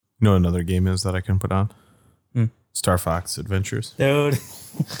You know what another game is that I can put on? Hmm. Star Fox Adventures. Dude.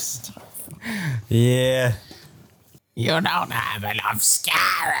 Yeah. You don't have enough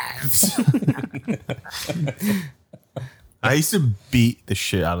scarabs. I used to beat the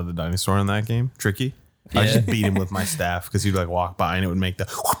shit out of the dinosaur in that game. Tricky. I just beat him with my staff because he'd like walk by and it would make the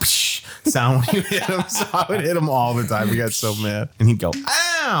whoosh sound when you hit him. So I would hit him all the time. He got so mad. And he'd go,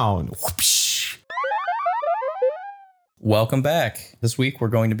 ow! And whoosh. Welcome back. This week we're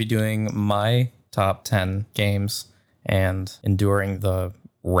going to be doing my top 10 games and enduring the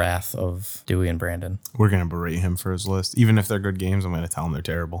wrath of Dewey and Brandon. We're going to berate him for his list. Even if they're good games, I'm going to tell him they're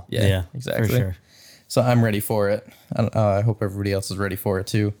terrible. Yeah, exactly. For sure. So I'm ready for it. I hope everybody else is ready for it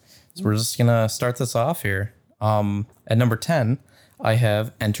too. So we're just going to start this off here. At number 10, I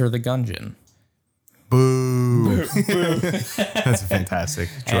have Enter the Gungeon. Boo. That's a fantastic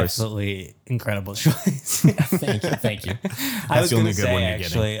choice. Absolutely incredible choice. Thank you. I was the going only to good say, one you're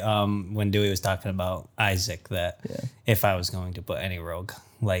actually, when Dewey was talking about Isaac, that if I was going to put any rogue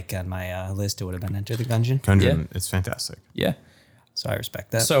like on my list, it would have been Enter the Gungeon. Gungeon, it's fantastic. Yeah. So I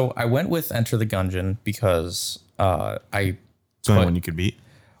respect that. So I went with Enter the Gungeon because It's the only one you could beat.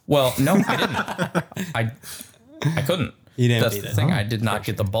 Well, no, I didn't. I couldn't. You didn't That's beat the it. thing. I did not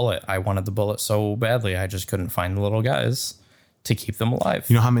get the bullet. I wanted the bullet so badly. I just couldn't find the little guys to keep them alive.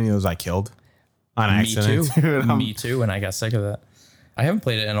 You know how many of those I killed on accident? Dude, Me too. And I got sick of that. I haven't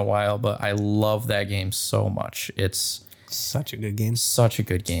played it in a while, but I love that game so much. It's Such a good game. such a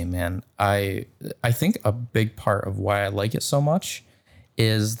good game, man. I think a big part of why I like it so much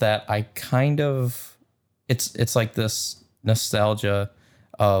is that I kind of it's like this nostalgia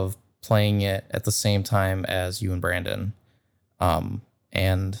of playing it at the same time as you and Brandon.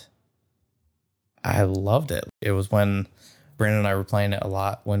 And I loved it. It was when Brandon and I were playing it a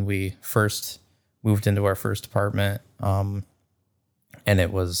lot when we first moved into our first apartment. And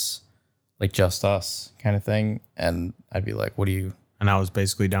it was like just us kind of thing. And I'd be like, what do you... And I was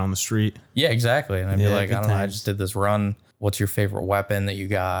basically down the street. Yeah, exactly. And I'd be Yeah, like, good I don't know, I times. just did this run. What's your favorite weapon that you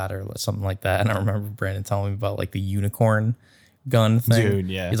got or something like that? And I remember Brandon telling me about like the unicorn gun thing. Dude,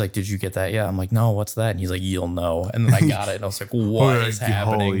 yeah. He's like, did you get that? Yeah. I'm like, no, what's that? And he's like, you'll know. And then I got it. And I was like, what is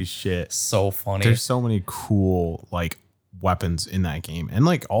happening? Holy shit. So funny. There's so many cool like weapons in that game. And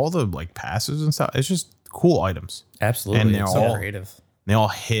like all the like passes and stuff. It's just cool items. Absolutely. and they're It's so all- creative. They all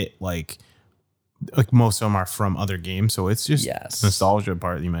hit like most of them are from other games. So it's just Yes. nostalgia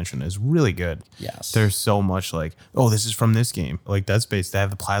part that you mentioned is really good. Yes. There's so much like, oh, this is from this game. Like Dead Space, they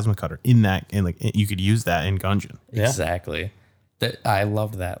have the plasma cutter in that, and like you could use that in Gungeon. Yeah. Exactly. I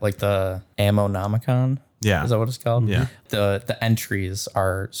loved that. Like the Ammonomicon. Yeah. Is that what it's called? Yeah. The entries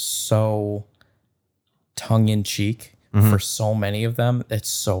are so tongue in cheek for so many of them. It's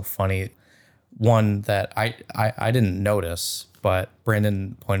so funny. One that I didn't notice, but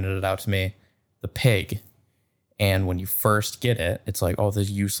Brandon pointed it out to me, the pig. And when you first get it, it's like, oh, this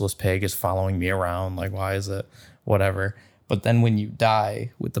useless pig is following me around. Like, why is it? Whatever. But then when you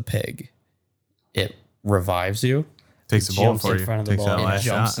die with the pig, it revives you. Takes the bullet jumps for in you. front of the Takes bullet. that It last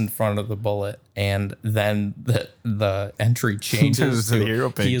jumps shot. in front of the bullet, and then the entry changes It's the to hero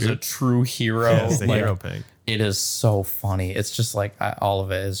pig, he is a dude. true hero. Yeah, it's the Like, hero pig. it is so funny. It's just like all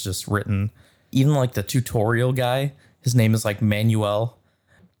of it is just written. Even like the tutorial guy, his name is like Manuel.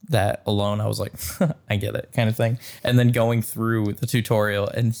 That alone, I was like, I get it, kind of thing. And then going through the tutorial,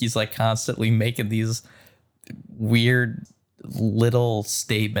 and he's like constantly making these weird little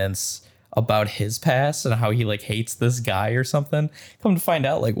statements about his past and how he like hates this guy or something. Come to find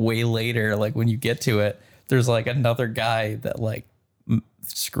out, like way later, like when you get to it, there's like another guy that like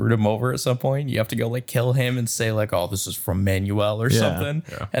screwed him over at some point. You have to go like kill him and say like, oh, this is from Manuel or something.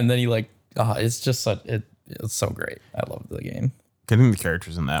 yeah. And then he like, it's just such it's so great. I love the game. Getting the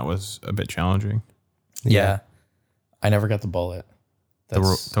characters in that was a bit challenging. Yeah. I never got the bullet. The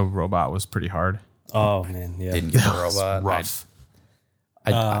robot was pretty hard. Oh, man. Yeah. Didn't get the That was robot. rough.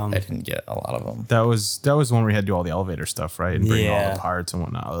 I didn't get a lot of them. That was the one where you had to do all the elevator stuff, right? And bring all Yeah. the parts and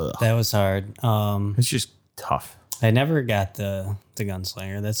whatnot. Ugh. That was hard. It's just tough. I never got the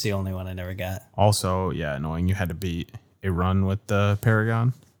gunslinger. That's the only one I never got. Also, yeah, annoying. You had to beat a run with the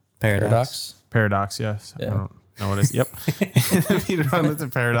Paragon. Paradox. Paradox, yes. Yeah. I don't know what it is. Yep. Beat a run with the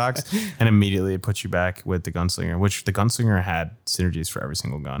Paradox. And immediately it puts you back with the Gunslinger, which the Gunslinger had synergies for every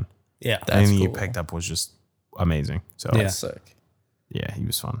single gun. Yeah. That's Anything you cool. picked up was just amazing. So, Yeah. That's sick. yeah, he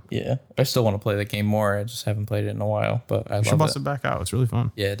was fun. Yeah. I still want to play the game more. I just haven't played it in a while, but I You should love bust it. it back out. It's really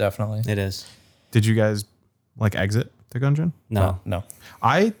fun. Yeah, definitely. It is. Did you guys like exit the Gungeon? No. No.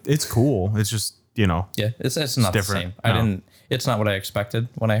 It's cool. It's just, Yeah, it's not the different. same. It's not what I expected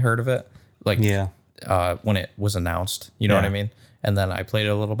when I heard of it. Like Yeah. when it was announced, you know what Yeah. I mean? And then I played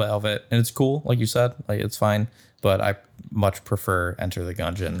a little bit of it, and it's cool, like you said, like it's fine. But I much prefer Enter the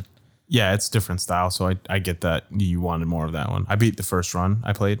Gungeon. Yeah, it's different style, so I get that you wanted more of that one. I beat the first run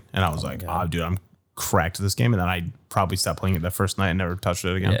I played, and I was like, oh, dude, I'm cracked to this game. And then I probably stopped playing it the first night and never touched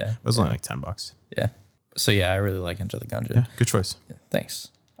it again. Yeah, It was only like $10. Yeah. So yeah, I really like Enter the Gungeon. Yeah, good choice. Thanks.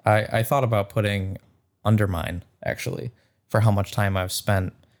 I thought about putting Undermine, actually, for how much time I've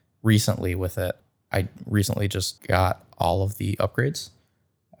spent recently with it. I recently just got all of the upgrades.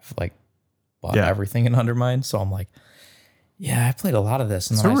 I've like bought everything in Undermine. So I'm like, yeah, I played a lot of this.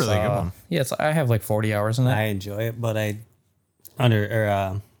 And It's then a I really saw- good one. Yeah, I have like 40 hours in it. I enjoy it, but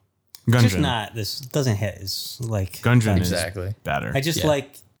Gungeon. just not this doesn't hit as like Gungeon Exactly. is better. I just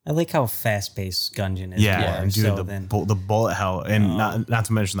I like how fast paced Gungeon is. yeah, more and dude, so the, than, the bullet hell, and not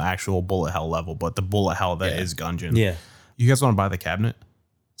to mention the actual bullet hell level, but the bullet hell that is Gungeon. yeah, You guys want to buy the cabinet?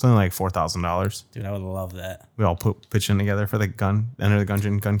 It's only like $4,000. dude, I would love that. We all pitch in together for the Enter the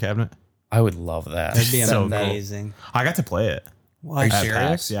Gungeon gun cabinet. I would love that. That'd be So cool. amazing. I got to play it Why? at serious?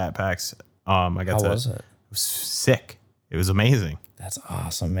 PAX. Yeah, at PAX. I got How to. was it? It was sick. It was amazing. That's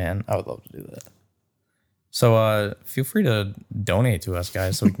awesome, man. I would love to do that. So feel free to donate to us,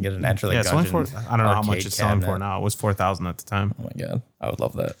 guys, so we can get an Enter the Yeah, it's only Gungeon. for. I don't know how much arcade it's selling for cabinet. now. It was 4,000 at the time. Oh my god, I would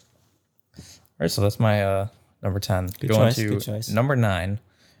love that. All right, so that's my number 10. Good Going choice, to good choice. number 9,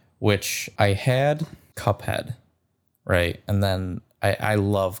 which I had Cuphead, right? And then I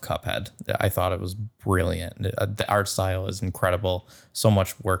love Cuphead. I thought it was brilliant. The art style is incredible. So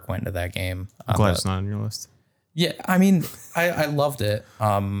much work went into that game. I'm glad it's not on your list. Yeah, I mean, I loved it.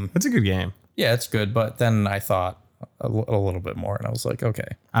 It's a good game. Yeah, it's good, but then I thought a little bit more, and I was like, okay.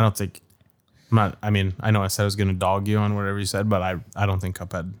 I don't think. I'm not. I mean, I know I said I was going to dog you on whatever you said, but I don't think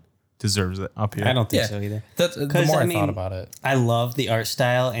Cuphead deserves it up here. I don't think Yeah. so either. That's the 'Cause, more I I mean, thought about it. I love the art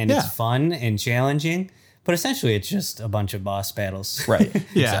style and Yeah. it's fun and challenging, but essentially it's just a bunch of boss battles. Right.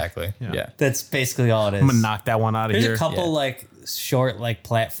 Yeah. Exactly. Yeah. Yeah. That's basically all it is. I'm gonna knock that one out of There's here. a couple Yeah. like short like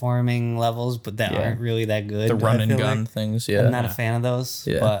platforming levels, but that Yeah. aren't really that good. The run I and feel gun like. things. Yeah. I'm not a fan of those.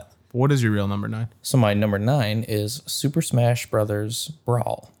 Yeah. But What is your real number 9? So my number 9 is Super Smash Brothers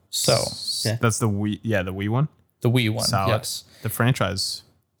Brawl. So Yeah. That's the Wii. Yeah, the Wii one. the Wii one. Solid. Yes. The franchise.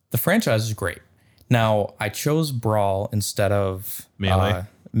 The franchise is great. Now I chose Brawl instead of Melee.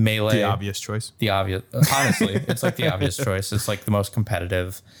 Melee. The obvious choice. The obvious. Honestly, it's like the obvious choice. It's like the most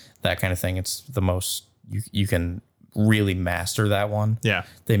competitive, that kind of thing. It's the most you can really master that one. Yeah.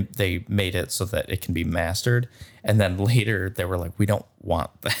 They made it so that it can be mastered, and then later they were like, we don't want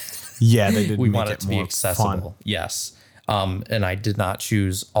that. Yeah, they did. We make want it to be more accessible. fun. Yes. And I did not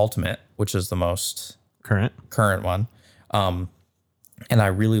choose Ultimate, which is the most current one. And I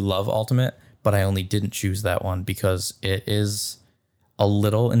really love Ultimate, but I only didn't choose that one because it is a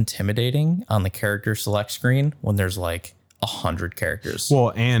little intimidating on the character select screen when there's like 100 characters.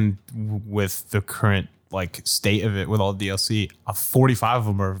 Well, and with the current like state of it with all the DLC, 45 of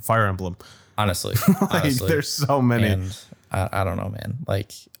them are Fire Emblem. honestly, Like, there's so many. And I don't know, man.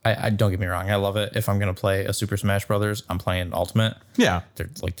 Like, I don't get me wrong. I love it. If I'm going to play a Super Smash Brothers, I'm playing Ultimate. Yeah.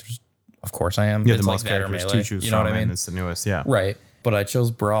 There's of course I am. You have It's the like most that or characters Melee, to choose you know from, what I mean? and it's the newest. Yeah. Right. But I chose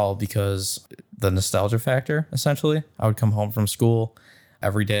Brawl because the nostalgia factor, essentially. I would come home from school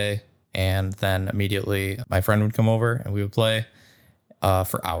every day, and then immediately my friend would come over and we would play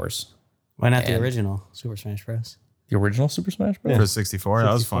for hours. why not the And- original Super Smash Bros? The original Super Smash Bros. For 64,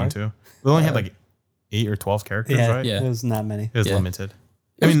 that was fun too. We only had like 8 or 12 characters, right? yeah. It was not many. It was Yeah. limited.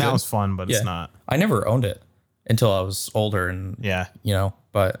 It was I mean, that good. was fun, but Yeah. it's not. I never owned it until I was older and Yeah.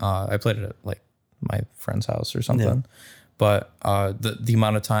 but I played it at like my friend's house or something. But the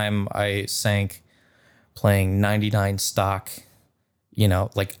amount of time I sank playing 99 stock,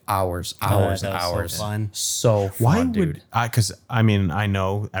 like hours and that was so hours. fun. So fun, Why dude. would I? Because I mean, I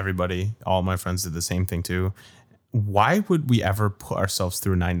know everybody, all my friends did the same thing too. Why would we ever put ourselves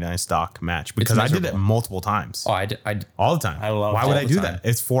through a 99 stock match? Because I did it miserable. multiple times. Oh, I All the time. I love Why it would all I the do time. that?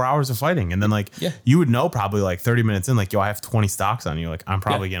 It's 4 hours of fighting. And then like Yeah. you would know probably like 30 minutes in, like, yo, I have 20 stocks on you. Like, I'm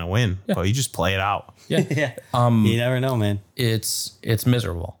probably gonna win. But you just play it out. yeah. Yeah. You never know, man. It's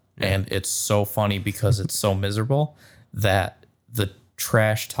miserable. And it's so funny because it's so miserable that the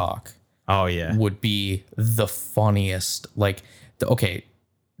trash talk Oh yeah. would be the funniest. Like, okay,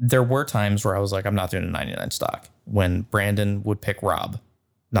 there were times where I was like, I'm not doing a 99 stock. When Brandon would pick Rob,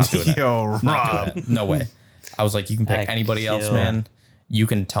 not doing it. Yo, Not doing it. No way. I was like, you can pick I anybody else, kill. man. You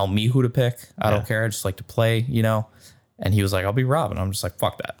can tell me who to pick. I don't care. I just like to play, And he was like, I'll be Rob. And I'm just like,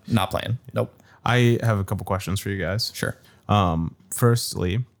 fuck that. Not playing. Nope. I have a couple questions for you guys. Sure.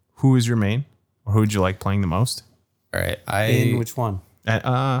 Firstly, who is your main? Or who would you like playing the most? All right. In which one?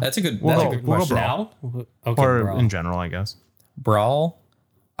 That's a good, We'll that's go- a good we'll go question. Brawl. Now? Okay, Or Brawl. in general, I guess. Brawl,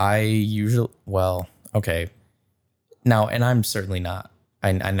 okay. Now, and I'm certainly not,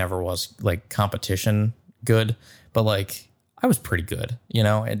 I never was like competition good, but like I was pretty good,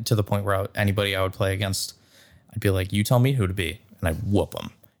 and to the point where anybody I would play against, I'd be like, you tell me who to be, and I'd whoop them,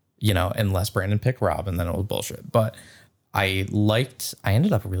 unless Brandon picked Rob, and then it was bullshit. But I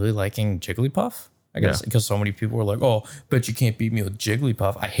ended up really liking Jigglypuff. I guess because so many people were like, "Oh, bet you can't beat me with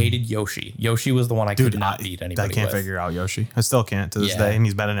Jigglypuff." I hated Yoshi. Yoshi was the one I could not beat anybody. I can't with. figure out Yoshi. I still can't to this day, and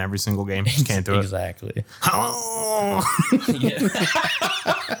he's been in every single game. Just can't do it. Exactly.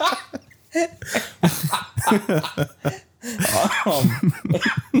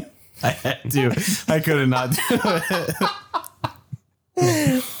 I had to. I couldn't not do it.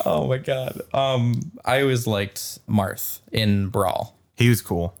 Oh my god. I always liked Marth in Brawl. He was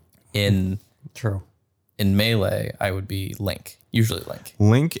cool. True. In Melee, I would be Link. Usually Link.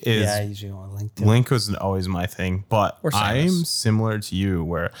 Link is Yeah, I usually want Link too. Link was always my thing, but Or Samus. I'm similar to you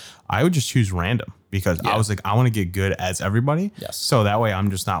where I would just choose random because I was like, I want to get good as everybody. Yes. So that way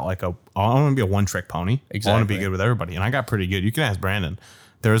I'm just not like I want to be a one trick pony. I want to Exactly. be good with everybody. And I got pretty good. You can ask Brandon.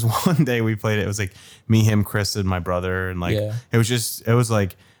 There was one day we played it. It was like me, him, Chris, and my brother. And like, it was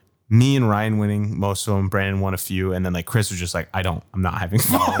like me and Ryan winning most of them. Brandon won a few. And then like Chris was just like, I'm not having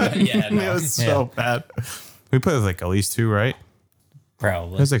fun. Yeah, It was so bad. We played with like at least two, right?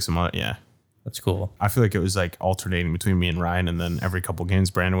 Probably. There's like some other, yeah. That's cool. I feel like it was like alternating between me and Ryan, and then every couple games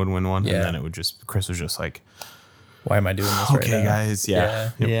Brandon would win one, Yeah. and then it would just Chris was just like, Why am I doing this right okay, now? guys,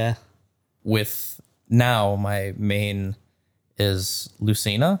 yeah. Yep. Yeah. With now, my main is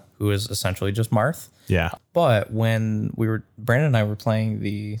Lucina, who is essentially just Marth. Yeah. But when Brandon and I were playing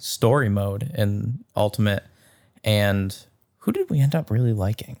the story mode in Ultimate, and who did we end up really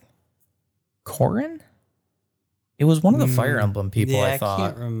liking? Corrin? It was one of the Fire Emblem people, Yeah, I thought.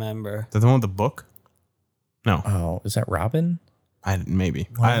 can't remember. The one with the book? No, Oh, is that Robin? maybe.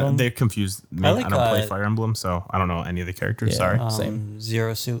 One of them? They confused me. I I, like, don't play Fire Emblem, so I don't know any of the characters. Yeah. Sorry. Same.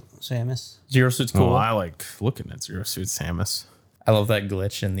 Zero Suit Samus. Zero Suit's cool. Well, I like looking at Zero Suit Samus. I love that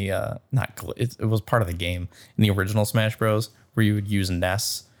glitch in the not glitch. It was part of the game in the original Smash Bros. Where you would use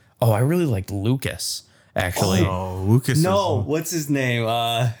Ness. Oh, I really liked Lucas actually. Oh, Lucas. No, is, what's his name?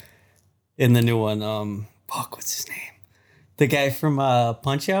 In the new one, what's his name? The guy from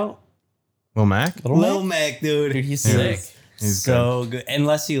Punch Out, Lil Mac. Lil Mac, dude. Dude, he's Yeah. sick. He's So good.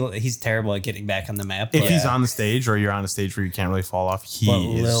 Unless he's terrible at getting back on the map. If but- he's on the stage or you're on a stage where you can't really fall off, he but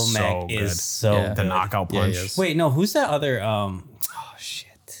is Lil so Mac good. is so Yeah. The good. knockout Yeah, he punch. is. Wait, no, who's that other? Oh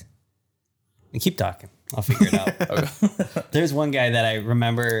shit! Keep talking. I'll figure it out. There's one guy that I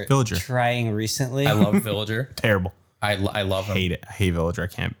remember Villager. trying recently. I love Villager. Terrible. I love him. Hate it. I hate Villager. I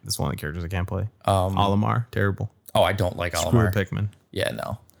can't. It's one of the characters I can't play. Um, Terrible. Oh, I don't like Screw Olimar. Pikmin. Yeah,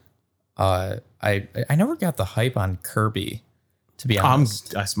 no. I never got the hype on Kirby, to be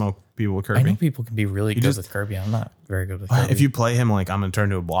honest. I smoke people with I know Kirby. people can be really good just- with Kirby. I'm not very good with Kirby. If you play him like I'm gonna turn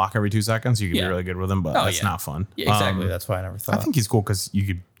to a block every 2 seconds, you can Yeah. be really good with him, but Oh, that's yeah. not fun. yeah, exactly. That's why I never I thought. think he's cool because you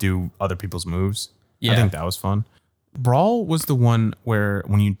could do other people's moves. Yeah. I think that was fun. Brawl was the one where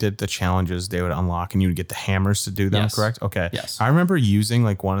when you did the challenges, they would unlock and you would get the hammers to do them, Yes. correct? Okay. Yes. I remember using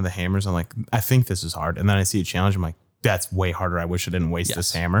like one of the hammers. I'm like, I think this is hard. And then I see a challenge. I'm like, that's way harder. I wish I didn't waste Yes.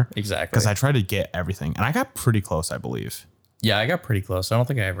 this hammer. Exactly. Because I tried to get everything. And I got pretty close, I believe. Yeah, I got pretty close. I don't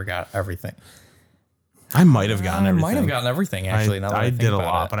think I ever got everything. I might have gotten I everything. might have gotten everything actually. now that I I think did a about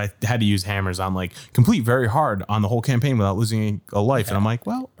lot, it. but I had to use hammers on like complete very hard on the whole campaign without losing a life. And I'm like,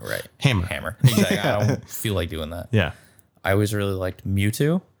 well, Right. hammer. Exactly. I don't feel like doing that. Yeah. I always really liked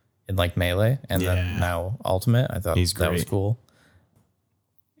Mewtwo in like Melee, and Yeah. then now Ultimate. I thought He's that was great. cool.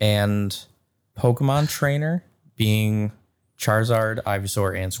 And Pokemon Trainer being Charizard,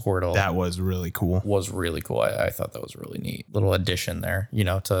 Ivysaur, and Squirtle That was really cool. was really cool. I thought that was really neat. Little addition there,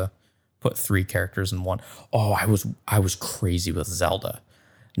 to put 3 characters in one. Oh, I was crazy with Zelda,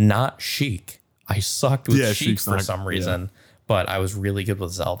 not Sheik. I sucked with Yeah, Sheik Sheik's for not- some reason, but I was really good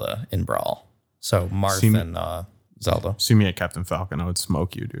with Zelda in Brawl. So Marth See me- and Zelda. See me at Captain Falcon, I would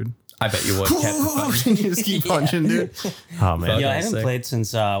smoke you, dude. I bet you would. Captain You just keep punching, dude. Oh man, Yeah, I That's haven't sick. played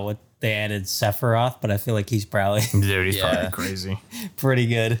since what they added Sephiroth, but I feel like he's probably dude, he's Yeah. probably crazy. pretty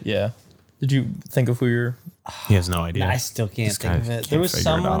good. Yeah. Did you think of who you're? He has no idea. I still can't This think guy of it. can't There was figure it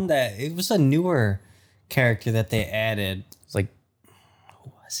someone out. that it was a newer character that they added. It's like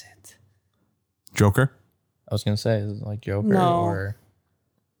Who was it? Joker. I was gonna say, is it like Joker No. or?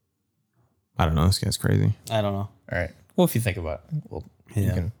 I don't know. This guy's crazy. I don't know. All right. Well, if you think about it, well, you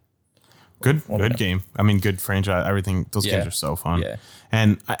Yeah. can. Good, Well, good yeah. game. I mean, good franchise. Everything. Those Yeah. games are so fun. Yeah.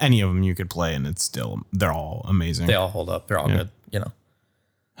 And any of them you could play, and it's still they're all amazing. They all hold up. They're all Yeah. good.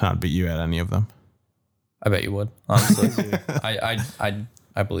 I'd beat you at any of them. I bet you would. Honestly,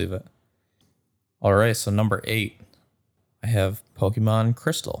 I believe it. All right, so number 8, I have Pokemon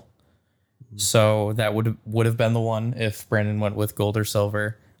Crystal. So that would have been the one if Brandon went with Gold or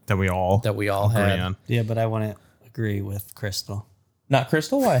Silver That we all agree agree had. on. Yeah, but I wouldn't agree with Crystal. Not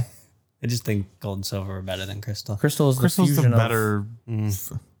Crystal. Why? I just think Gold and Silver are better than Crystal. Crystal is the Crystal's the fusion of better.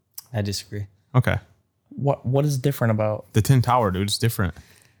 I disagree. Okay, what is different about? the Tin Tower, dude, is different.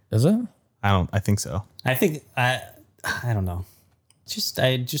 Is it? I think so. I think I don't know.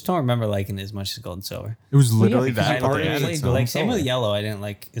 I just don't remember liking it as much as Gold and Silver. It was literally because that. I've but they already added played some. Like same with Silver. Yellow, I didn't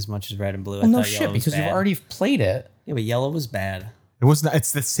like as much as Red and Blue. Well, I no thought shit, Yellow was because you've bad. already played it. Yeah, but Yellow was bad. It was not.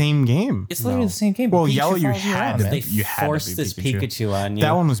 It's the same game. It's literally the same game. Well, Pikachu Yellow, you follows had around, to man. be- They You had to forced be this Pikachu. Pikachu on you.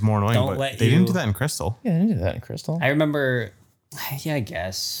 That one was more annoying, Don't but let they didn't you- do that in Crystal. Yeah, they didn't do that in Crystal. I remember. Yeah, I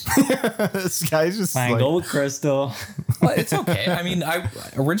guess. This guy's just Fine, like, go with Crystal. Well, it's okay. I mean, I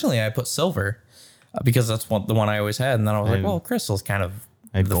originally put Silver because that's the one I always had, and then I was like, I- well, Crystal's kind of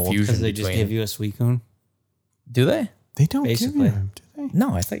I had the Gold. fusion. Because they just between- give you a Suicune. Do they? They don't Basically. give you them, do they?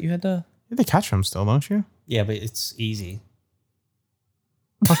 No, I thought you had to. Yeah, they catch them still, don't you? Yeah, but it's easy.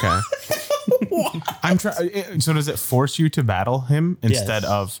 Okay. I'm trying. So does it force you to battle him instead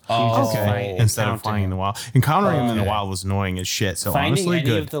of just okay fight- instead of encounter finding him. the wild? Encountering him in the Okay. wild was annoying as shit. So Finding honestly, any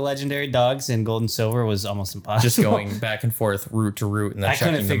good. of the legendary dogs in Gold and Silver was almost impossible. Just going back and forth, route to route, and then I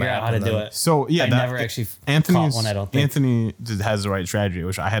checking couldn't the figure map out how to and do then- it. So yeah, I never actually Anthony's caught one. I don't think. Anthony has the right strategy,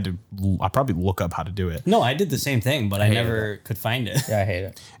 which I had to. I probably look up how to do it. No, I did the same thing, but I hated never could find it. Yeah, I hate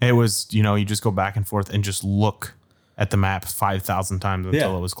it. It was you just go back and forth and just look at the map 5,000 times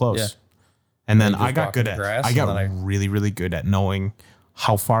until Yeah. it was close. Yeah. And then just I got walk good in at. the grass I and got then I- really really good at knowing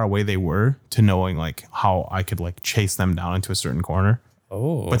how far away they were to knowing like how I could like chase them down into a certain corner.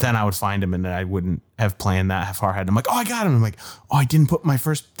 Oh, But then I would find him and then I wouldn't have planned that far ahead. I'm like, oh, I got him. I'm like, oh, I didn't put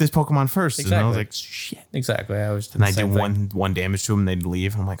this Pokemon first. And I was Exactly. like, shit. exactly. I was. And I did one damage to him and they'd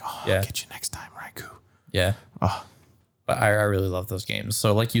leave. I'm like, oh, Yeah. I'll get you next time, Raikou. Yeah. Oh. But I really love those games.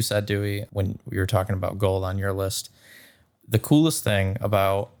 So, like you said, Dewey, when we were talking about Gold on your list, the coolest thing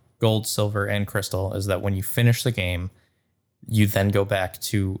about Gold, Silver, and Crystal is that when you finish the game, you then go back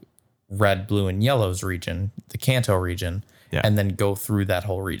to Red, Blue, and Yellow's region, the Kanto region, Yeah. and then go through that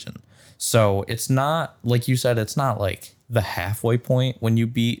whole region. So it's not, like you said, it's not like the halfway point when you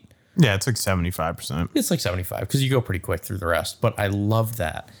beat. Yeah, it's like 75%. It's like 75 because you go pretty quick through the rest. But I love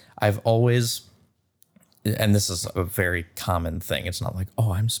that. I've always, and this is a very common thing. It's not like,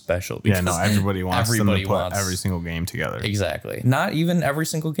 oh, I'm special. Yeah, no, everybody wants everybody them to put wants- every single game together. Exactly. Not even every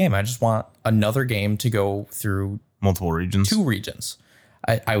single game. I just want another game to go through Multiple regions. 2 regions.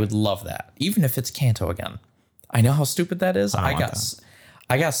 I would love that. Even if it's Kanto again. I know how stupid that is. don't I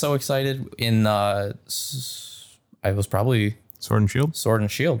want got so excited in I was probably Sword and Shield. Sword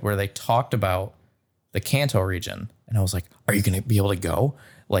and Shield where they talked about the Kanto region and I was like, are you going to be able to go?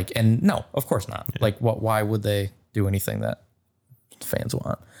 Like, and no, of course not. Like why would they do anything that fans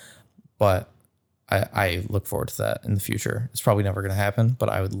want? But I look forward to that in the future. It's probably never going to happen, but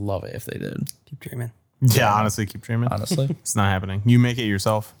I would love it if they did. Keep dreaming. Yeah, honestly, keep dreaming. Honestly. It's not happening. You make it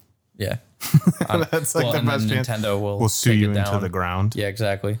yourself. Yeah. That's like the and then best chance. Nintendo will We'll sue take you it into down. the ground, Yeah,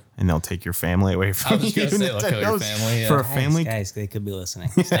 exactly. and they'll take your family away from was you. just gonna say, they'll kill your Nintendo's- family, yeah. For a family, Guys, they could be listening.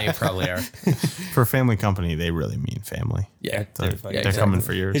 They probably are. for a family company, they really mean family. Yeah. They're, fucking- they're coming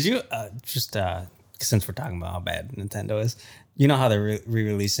for yours. Did you since we're talking about how bad Nintendo is, you know how they're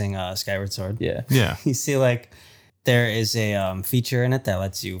re-releasing Skyward Sword? Yeah. Yeah. You see, like there is a feature in it that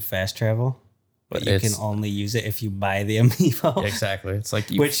lets you fast travel, but you can it's- only use it if you buy the amiibo, Exactly. It's like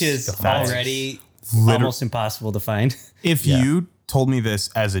which is That's- already Liter- almost impossible to find. If you told me this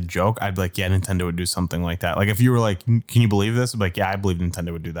as a joke, I'd be like, yeah, Nintendo would do something like that. Like if you were like, can you believe this? I'd be like, yeah, I believe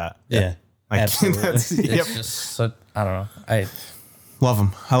Nintendo would do that. Yeah, Like, absolutely. that's- It's yep. just so, I don't know. I Love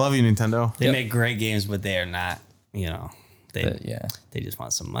them. I love you, Nintendo. They Yep. make great games, but they are not. They yeah. they just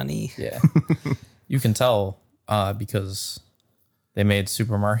want some money. Yeah. You can tell because they made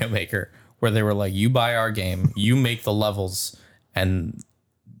Super Mario Maker where they were like, you buy our game, you make the levels, and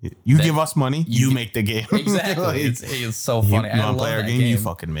You give us money, you make the game. exactly. Like, it's so you funny. I want to love play our that game, game. you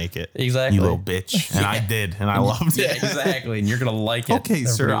fucking make it. Exactly. You little bitch. And I did, and I loved Yeah, it. exactly. And you're gonna like it. Okay,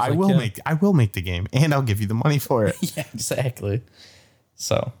 sir, Everybody's I like, will yeah. I will make the game, and I'll give you the money for it. Yeah, exactly.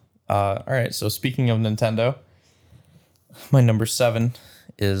 So, all right. So speaking of Nintendo, my number 7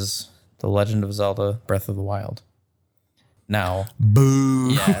 is The Legend of Zelda: Breath of the Wild. Now,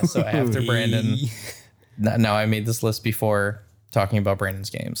 Boo. yeah. So after Brandon, now I made this list before talking about Brandon's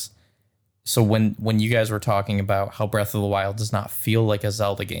games. So when you guys were talking about how Breath of the Wild does not feel like a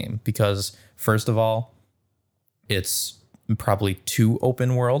Zelda game because first of all, it's probably too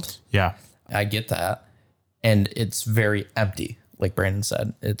open world. Yeah. I get that. and it's very empty. Like Brandon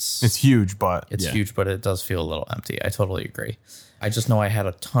said, it's huge, but it's huge, but it does feel a little empty. I totally agree. I just know I had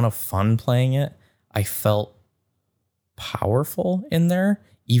a ton of fun playing it. I felt powerful in there,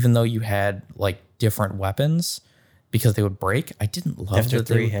 even though you had like different weapons because they would break. I didn't love After that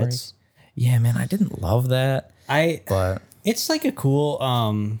they 3 would hits. break. Yeah, man, I didn't love that. But It's like a cool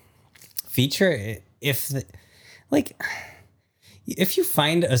feature if you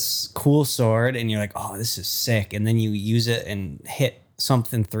find a cool sword and you're like, oh, this is sick, and then you use it and hit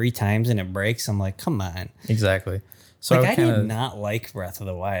something 3 times and it breaks, I'm like, come on. exactly. So Like, I kinda, did not like Breath of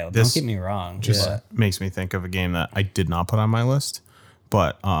the Wild. This Don't get me wrong. just but makes me think of a game that I did not put on my list,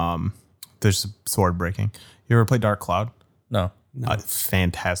 but there's sword breaking. You ever play Dark Cloud? no.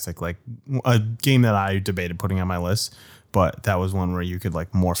 Fantastic, like a game that I debated putting on my list, but that was one where you could like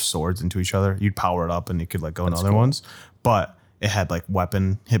morph swords into each other. You'd power it up and you could like go in other ones, but it had like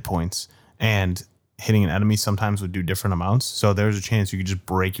weapon hit points, and hitting an enemy sometimes would do different amounts. So there's a chance you could just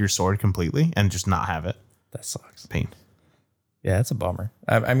break your sword completely and just not have it. That sucks. Pain. Yeah, it's a bummer.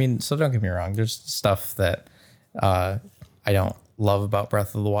 I mean, so don't get me wrong. There's stuff that I don't love about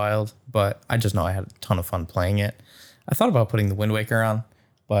Breath of the Wild, but I just know I had a ton of fun playing it. I thought about putting the Wind Waker on,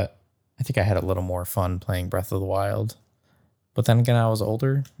 but I think I had a little more fun playing Breath of the Wild. But then again, I was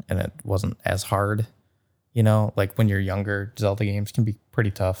older and it wasn't as hard. You know, like when you're younger, Zelda games can be pretty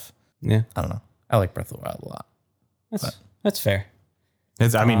tough. yeah, I don't know. I like Breath of the Wild a lot. that's fair.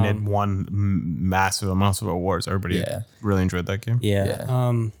 I mean, it won massive amounts of awards. Everybody really enjoyed that game.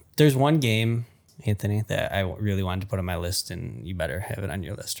 Yeah. There's one game, Anthony, that I really wanted to put on my list, and you better have it on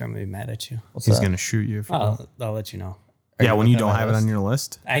your list or I'm going to be mad at you. He's going to shoot you. I'll let you know. Yeah, when you looking at don't my have it list? on your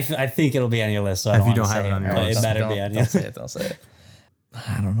list. I think it'll be on your list. So I If don't you don't wanna have say it on your but list, it better be on your Don't say it. Don't say it.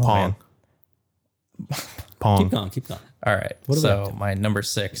 I don't know. Pong. Man. Pong. Keep going. All right. What are we up So my number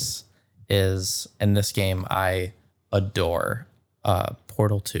 6 is, in this game I adore,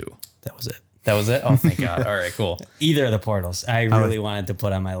 Portal 2. That was it. That was it? Oh, thank God. All right, cool. Either of the portals, I really wanted to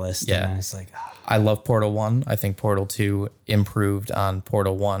put on my list. Yeah. And I was like, I love Portal 1. I think Portal 2 improved on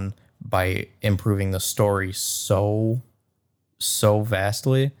Portal 1 by improving the story so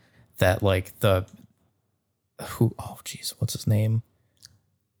vastly that like what's his name?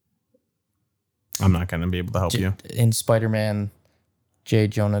 I'm not going to be able to help you. In Spider-Man, J.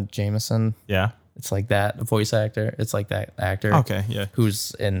 Jonah Jameson. Yeah. It's like that voice actor. It's like that actor. Okay. Yeah.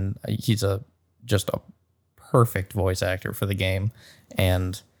 He's just a perfect voice actor for the game,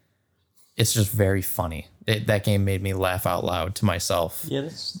 and it's just very funny. That game made me laugh out loud to myself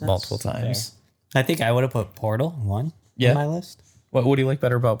that's multiple times. fair. I think I would have put Portal 1 Yeah. on my list. What do you like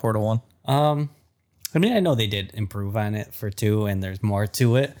better about Portal 1? I mean, I know they did improve on it for 2, and there's more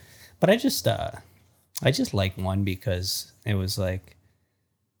to it, but I just like 1 because it was like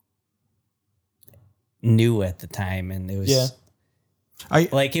new at the time, and it was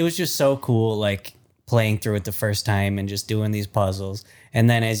it was just so cool, like playing through it the first time and just doing these puzzles, and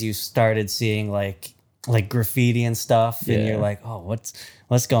then as you started seeing like graffiti and stuff, and you're like, oh,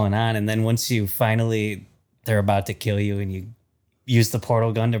 what's going on? And then once you finally they're about to kill you and you use the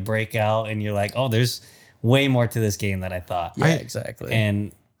portal gun to break out, and you're like, oh, there's way more to this game than I thought. Yeah, exactly.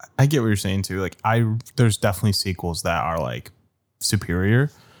 And I get what you're saying too. Like there's definitely sequels that are like superior,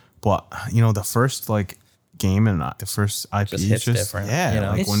 but you know, the first like game and the first IP Just is hits just different, yeah. you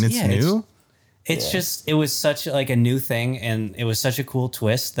know? Like when it's It's- new, it's just, it was such like a new thing, and it was such a cool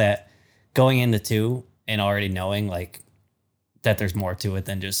twist that going into 2 and already knowing like that there's more to it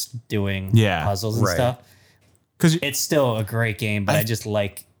than just doing puzzles and right. stuff. because It's still a great game, but I just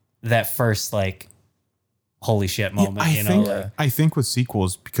like that first like holy shit moment, I think with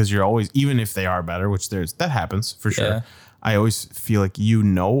sequels, because you're always, even if they are better, which that happens for sure. Yeah. I always feel like you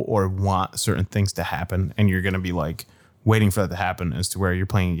know or want certain things to happen, and you're gonna be like waiting for that to happen, as to where you're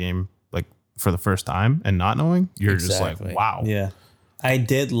playing a game like for the first time and not knowing. You're just Exactly. like, wow. Yeah. I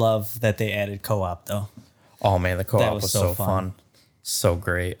did love that they added co-op though. Oh man, the co-op was was so so fun. fun. So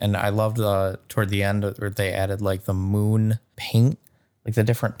great. And I loved toward the end where they added like the moon paint, like the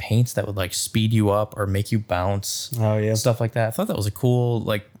different paints that would like speed you up or make you bounce. Oh yeah. Stuff like that. I thought that was a cool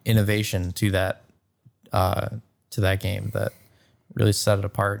like innovation to that game that really set it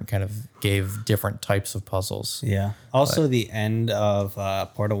apart and kind of gave different types of puzzles. Yeah. Also, the end of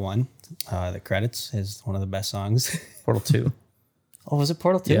Portal 1, the credits is one of the best songs. Portal 2. Oh, was it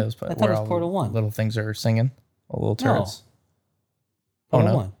Portal 2? Yeah, I thought it was Portal 1. Little things are singing. All little No. turrets. Portal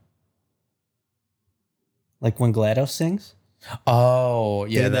no. 1. Like when GLaDOS sings? Oh,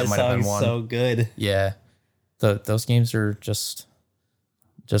 yeah, Dude, that might have been one. so good. Yeah. Those games are just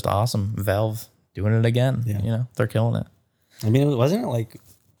awesome. Valve doing it again. Yeah. You know, they're killing it. I mean, wasn't it like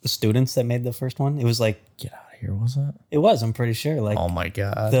students that made the first one. It was like, Get out of here, was it? it was, I'm pretty sure. Like Oh my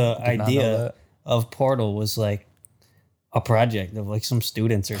god. the Did not know idea that. of Portal was like a project of like some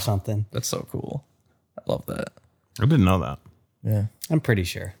students or something. That's so cool. I love that. I didn't know that. Yeah. I'm pretty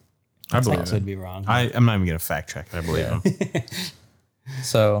sure. I believe I it. could be wrong. I'm not even gonna fact check it. I believe him.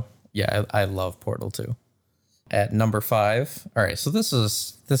 So yeah, I love Portal 2. At number 5. All right, so this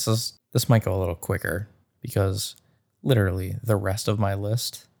might go a little quicker because literally the rest of my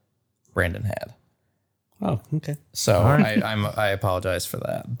list Brandon had. Oh, okay. So All right. I apologize for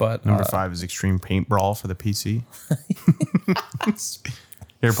that. But Number 5 is Extreme Paint Brawl for the PC.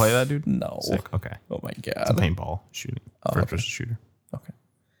 You ever play that, dude? no. Sick. Okay. Oh my It's a god. paintball shooting. First person shooter. Okay.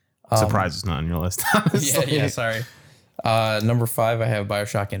 Surprised it's not on your list. Yeah, sorry. Number 5, I have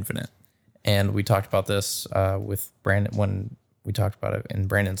BioShock Infinite. And we talked about this with Brandon when we talked about it in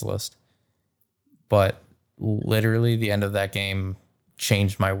Brandon's list. But literally the end of that game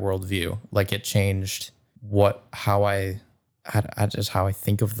changed my worldview. Like it changed how I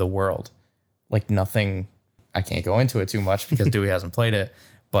think of the world. Like nothing, I can't go into it too much because Dewey hasn't played it,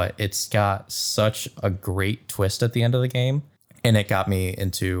 but it's got such a great twist at the end of the game. And it got me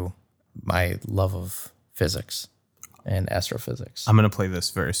into my love of physics and astrophysics. I'm gonna play this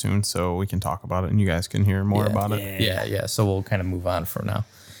very soon, so we can talk about it, and you guys can hear more about it. Yeah. So we'll kind of move on from now.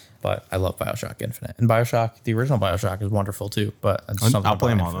 But I love BioShock Infinite. And BioShock, the original BioShock is wonderful too. But I'll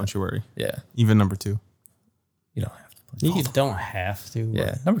play them all. Don't you worry. Yeah. Even number 2. You don't have to play. You don't have to.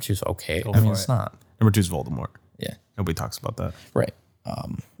 Yeah. Number 2 is okay. Go I mean, for it's it. not. Number 2 is Voldemort. Yeah. Nobody talks about that. Right. All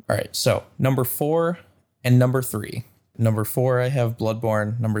right. So number 4 and number 3. Number 4, I have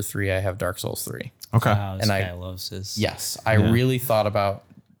Bloodborne. Number 3, I have Dark Souls 3. Okay. Wow, this And guy loves his. Yes. I really thought about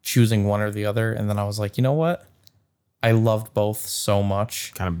choosing one or the other. And then I was like, you know what? I loved both so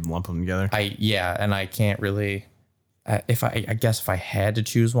much. Kind of lump them together. And I can't really. I guess if I had to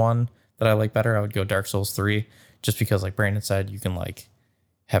choose one that I like better, I would go Dark Souls 3, just because, like Brandon said, you can like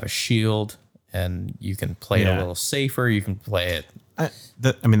have a shield and you can play it a little safer. You can play it.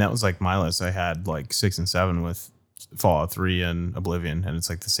 That was like my list. I had like 6 and 7 with Fallout 3 and Oblivion, and it's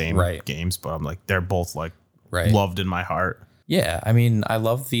like the same games, but I'm like they're both like loved in my heart. Yeah, I mean, I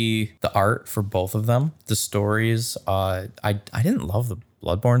love the art for both of them. The stories, I didn't love the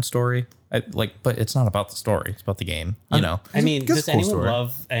Bloodborne story. But it's not about the story; it's about the game. You know. I mean, It's a does cool anyone story.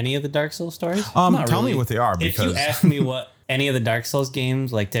 love any of the Dark Souls stories? Tell me what they are, If because you ask me what any of the Dark Souls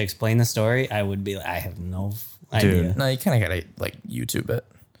games like to explain the story, I would be like, I have no idea. No, you kind of gotta like YouTube it.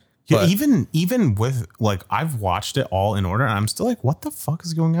 yeah, but- even with like I've watched it all in order, and I'm still like, what the fuck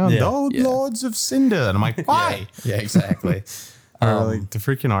is going on? Yeah. The Lords of Cinder, and I'm like, why? Yeah, exactly. Or like the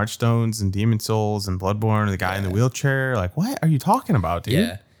freaking Archstones and Demon Souls and Bloodborne, the guy in the wheelchair. Like, what are you talking about, dude?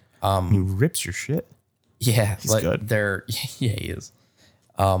 Yeah. He rips your shit. Yeah, He's good. Yeah, he is.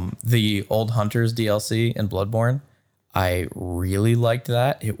 The Old Hunters DLC in Bloodborne, I really liked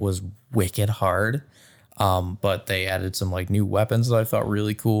that. It was wicked hard. But they added some like new weapons that I thought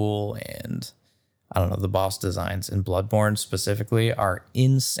really cool, and I don't know, the boss designs in Bloodborne specifically are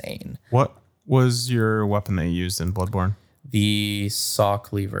insane. What was your weapon that you used in Bloodborne? The saw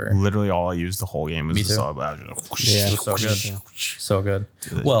cleaver. Literally all I used the whole game was Me the too. saw. Yeah. It was so good. So good.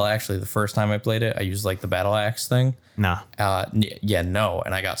 Well, actually, the first time I played it, I used like the battle axe thing. Nah.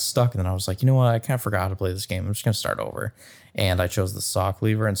 And I got stuck, and then I was like, you know what? I kind of forgot how to play this game. I'm just gonna start over, and I chose the saw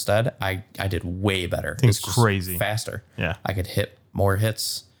cleaver instead. I did way better. Thing's It's just crazy. faster. Yeah. I could hit more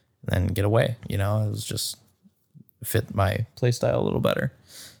hits and then get away. You know, it was just fit my playstyle a little better.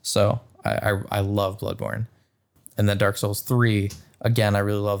 So I love Bloodborne, and then Dark Souls 3. Again, I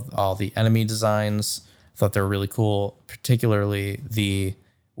really loved all the enemy designs. I thought they were really cool, particularly the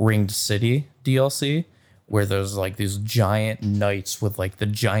Ringed City DLC, where there's like these giant knights with like the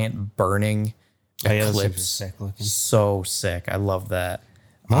giant burning Oh, yeah, those things are eclipse. sick looking. So sick. I love that.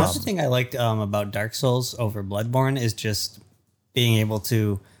 Another thing I liked about Dark Souls over Bloodborne is just being able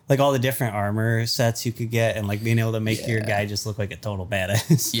to like all the different armor sets you could get, and like being able to make your guy just look like a total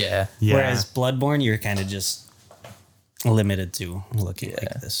badass. Yeah. Yeah. Whereas Bloodborne, you're kind of just limited to looking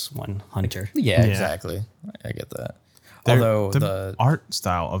like this one hunter. Yeah, Yeah. exactly. I get that. They're- Although the art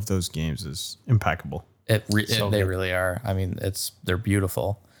style of those games is impeccable. they good. really are. I mean, they're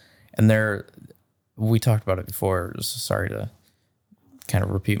beautiful, and we talked about it before. Sorry to kind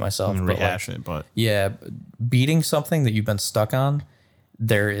of repeat myself, And but rehash it, but yeah, beating something that you've been stuck on,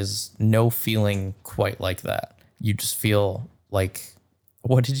 there is no feeling quite like that. You just feel like,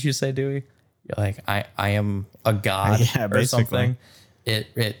 what did you say, Dewey? You're like, I am a god Yeah, or basically. something.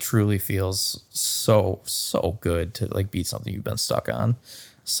 It truly feels so good to like beat something you've been stuck on.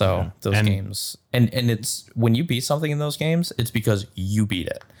 So those games, and it's when you beat something in those games, it's because you beat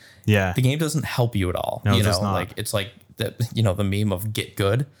it. Yeah. The game doesn't help you at all. No, you it does know, not. like it's like the meme of get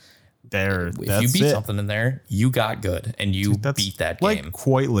good. If you beat something in there, you got good and you beat that game. Like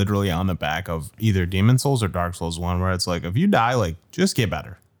quite literally on the back of either Demon Souls or Dark Souls 1, where it's like if you die, like just get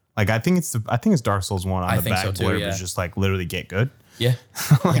better. Like I think it's Dark Souls 1 on the back so too, where it was just like literally get good. Yeah.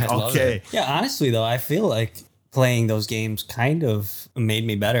 Like, okay. Yeah, honestly though, I feel like playing those games kind of made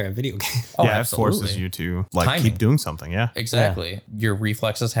me better at video games. Oh, yeah, absolutely. it forces you to like Timing. keep doing something. Yeah. Exactly. Your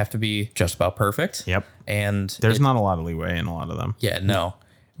reflexes have to be just about perfect. Yep. And There's not a lot of leeway in a lot of them. yeah, no.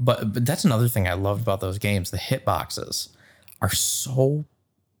 But that's another thing I loved about those games. The hitboxes are so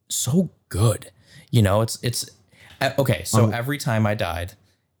good. You know, it's okay. So every time I died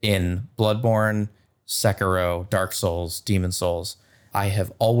in Bloodborne, Sekiro, Dark Souls, Demon Souls, I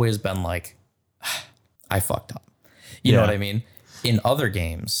have always been like, I fucked up. You know what I mean? In other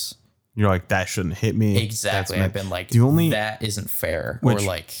games, You're like, that shouldn't hit me. exactly. I've been like, that isn't fair, or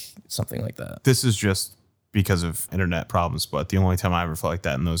like something like that. This is just because of internet problems, but the only time I ever felt like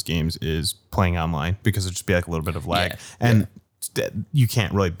that in those games is playing online because it'd just be like a little bit of lag. And you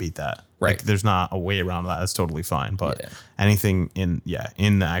can't really beat that. Right. Like there's not a way around that. That's totally fine. But anything in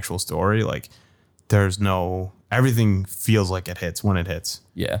the actual story, like everything feels like it hits when it hits.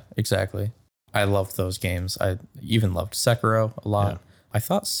 Yeah, exactly. I loved those games. I even loved Sekiro a lot. Yeah. I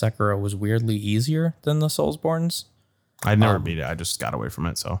thought Sekiro was weirdly easier than the Soulsborns. I never beat it. I just got away from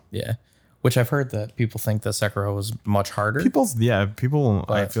it. So Yeah. Which I've heard that people think that Sekiro was much harder. people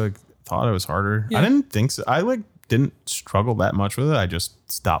I feel like thought it was harder. I didn't think so. I didn't struggle that much with it. I just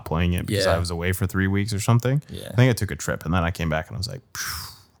stopped playing it because I was away for 3 weeks or something. Yeah. I think I took a trip and then I came back and I was like,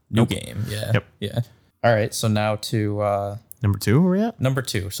 New game. Yeah. Yep. Yeah. All right. So now to number 2, where we at? number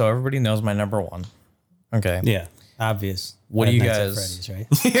 2. So everybody knows my number 1. Okay. Yeah, obvious. What do you Nights at guys-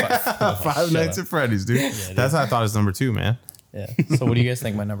 Freddy's, right? Five Nights at Freddy's, dude. That's what I thought it was number 2, man. Yeah. So what do you guys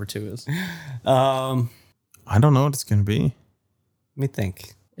think my number 2 is? I don't know what it's gonna be. Let me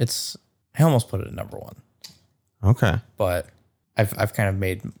think. I almost put it at number 1, Okay. but I've kind of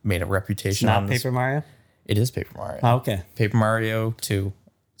made a reputation Not on this. Paper Mario. It is Paper Mario. Oh, okay. Paper Mario 2.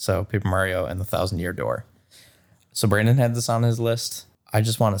 So Paper Mario and the Thousand Year Door. So Brandon had this on his list. I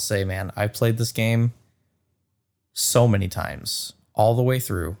just want to say, man, I played this game so many times, all the way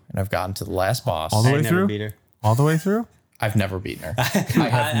through, and I've gotten to the last boss. All the I way never through? beat her. All the way through? I've never beaten her.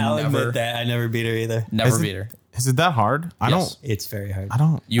 I'll admit that I never beat her either. Never beat her. Is it that hard? Yes. It's very hard.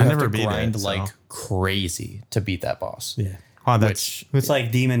 You I have never to beat grind it, so. like crazy to beat that boss. Yeah. Oh, that's It's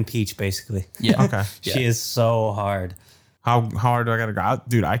like Demon Peach, basically. Yeah. okay. She is so hard. How hard do I gotta go?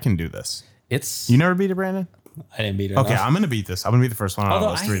 Dude, I can do this. It's You never beat it, Brandon? I didn't beat her. Okay, enough. I'm gonna beat this. I'm gonna be the first one out of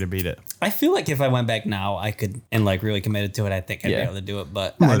Although those 3 to beat it. I feel like if I went back now, I could, and like really committed to it, I think I'd be Yeah. able to do it.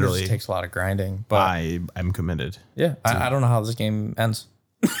 But it Literally, just takes a lot of grinding. But I am committed. yeah, I don't know how this game ends.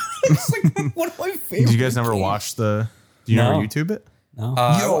 It's like one of my favorite. Did you guys never watch the? Do you No. never YouTube it? no.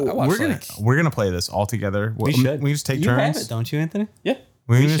 I watched, We're gonna play this all together. we should. We just take you have turns. it, don't you, Anthony? yeah,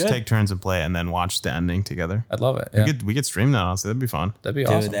 We can we just should. take turns and play, and then watch the ending together. I'd love it. Yeah. We could stream that. Honestly, that'd be fun. That'd be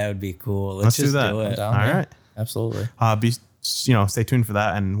Dude, awesome. that would be cool. Let's just do that. do it. Down, All yeah. right. Absolutely. Stay tuned for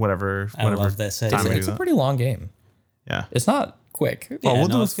that and whatever. I love this. time we It's do a that. pretty long game. Yeah. It's not quick. Yeah, we'll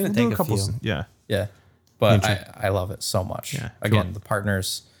no, do. it's gonna We'll do take a a couple. few. Yeah. Yeah. But I love it so much. Yeah. Again, the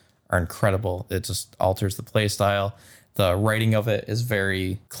partners are incredible. It just alters the play style. The writing of it is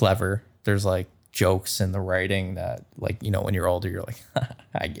very clever. There's like jokes in the writing that, like, you know, when you're older, you're like,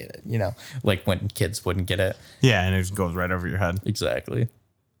 I get it. You know, like when kids wouldn't get it. Yeah, and it just goes right over your head. Exactly.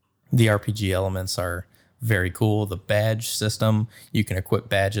 The RPG elements are very cool. The badge system, you can equip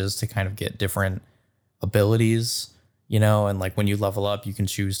badges to kind of get different abilities, you know, and like when you level up, you can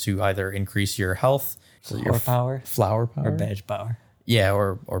choose to either increase your health, your flower power, or badge power. yeah,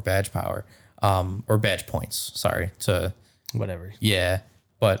 or badge power, or badge points. Sorry, to Whatever. yeah.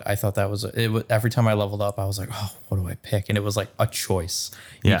 But I thought that was every time I leveled up, I was like, oh, what do I pick? And it was like a choice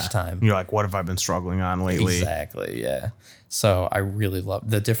each time. You're like, what have I been struggling on lately? Exactly, yeah. So I really love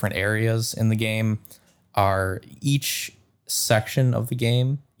the different areas in the game. Are each section of the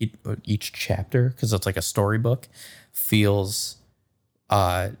game, each chapter, because it's like a storybook, feels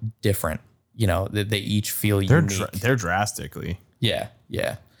different. You know, they each feel unique. They're drastically. Yeah.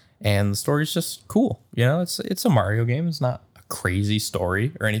 And the story's just cool. You know, it's a Mario game. It's not a crazy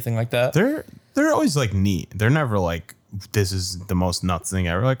story or anything like that. They're always like neat. They're never like, this is the most nuts thing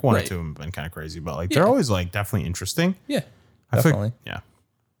ever. Like one or Right. two have been kind of crazy, but like they're always like definitely interesting. Yeah, I feel definitely. like, yeah.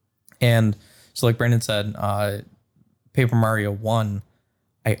 And so, like Brandon said, Paper Mario 1,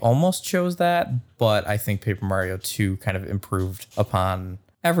 I almost chose that, but I think Paper Mario 2 kind of improved upon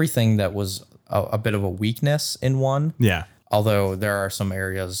everything that was a bit of a weakness in one. Yeah. Although there are some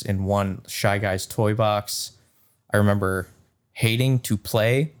areas in one, Shy Guy's Toy Box, I remember hating to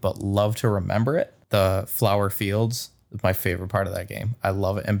play, but love to remember it. The Flower Fields is my favorite part of that game. I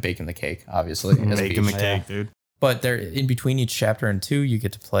love it. And Baking the Cake, obviously. Baking the cake, dude. But there, in between each chapter and 2, you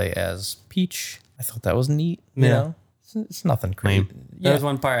get to play as Peach. I thought that was neat. You know, it's nothing crazy. There was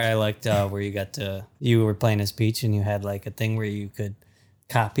one part I liked where you were playing as Peach and you had like a thing where you could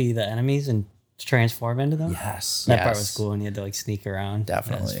copy the enemies and transform into them. Yes. That part was cool and you had to like sneak around.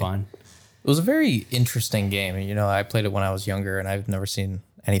 Definitely. That was fun. It was a very interesting game. You know, I played it when I was younger and I've never seen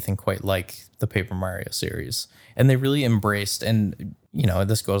anything quite like the Paper Mario series. And they really embraced, and you know,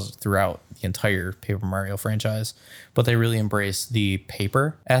 this goes throughout the entire Paper Mario franchise, but they really embraced the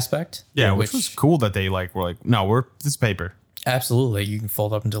paper aspect. Yeah, which was cool that they were like, no, this is paper. Absolutely. You can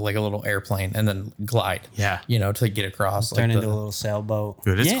fold up into like a little airplane and then glide. Yeah. You know, to get across. Turn into a little sailboat.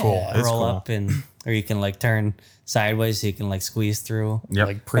 Dude, it's cool. It's roll cool. up or you can like turn sideways so you can like squeeze through. Yep.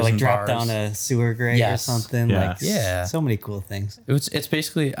 Like Or prison like drop bars. down a sewer grate Yes. or something. Yes. Like Yeah. so many cool things. It's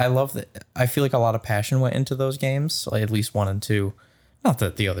basically, I love that. I feel like a lot of passion went into those games, like at least 1 and 2. Not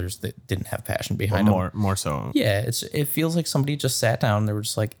that the others that didn't have passion behind them. More so. Yeah, it feels like somebody just sat down and they were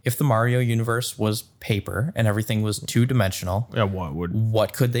just like, if the Mario universe was paper and everything was 2-dimensional, Yeah,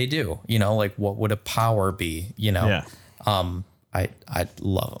 what could they do? You know, like what would a power be? You know, Yeah. I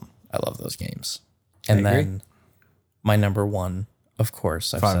love them. I love those games. And agree. then my number one, of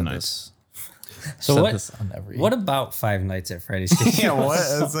course, I've Five said Nights. So said what? this on every. What about Five Nights at Freddy's? Yeah, what?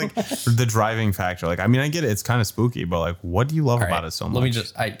 It's like the driving factor. Like, I mean, I get it. It's kind of spooky, but like, what do you love All about right, it so much? Let me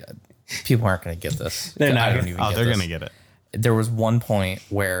just. People aren't going to get this. They're not I don't gonna- even. Oh, get they're this. going to get it. There was one point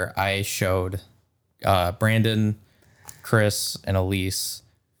where I showed Brandon, Chris, and Elise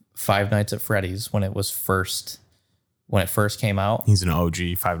Five Nights at Freddy's when it first came out. He's an OG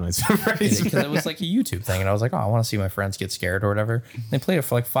Five Nights at Freddy's. Because it was like a YouTube thing, and I was like, oh, I want to see my friends get scared or whatever. They played it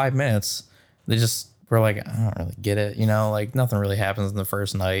for like 5 minutes. They just were like, I don't really get it, you know, like nothing really happens in the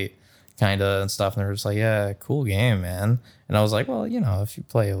first night, kind of, and stuff. And they were just like, yeah, cool game, man. And I was like, well, you know, if you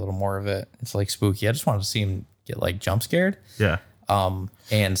play a little more of it, it's like spooky. I just wanted to see him get like jump scared. Yeah.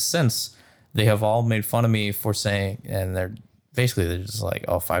 And since they have all made fun of me for saying, and they're just like,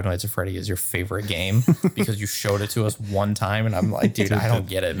 oh, Five Nights at Freddy is your favorite game because you showed it to us one time. And I'm like, dude, I don't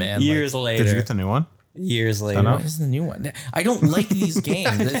get it, man. Years Did you later. get the new one? Years know. later. What is the new one? I don't like these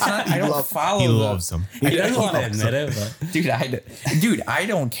games. It's not, I don't follow He them. loves them. He doesn't want to admit it, but Dude, I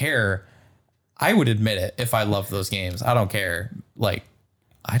don't care. I would admit it if I love those games. I don't care. Like,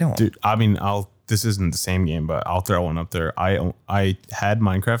 I don't. Dude, I mean, this isn't the same game, but I'll throw one up there. I had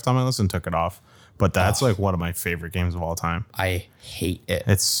Minecraft on my list and took it off, but that's like one of my favorite games of all time. I hate it.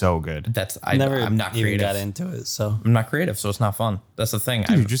 It's so good. I'm not even creative. got into it. So I'm not creative, so it's not fun. That's the thing.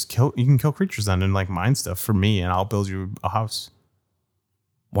 Dude, you can kill creatures then and like mine stuff for me, and I'll build you a house.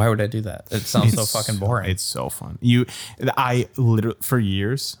 Why would I do that? It sounds so fucking boring. It's so fun. I literally for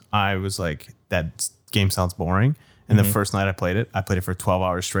years I was like, that game sounds boring. And the first night I played it for 12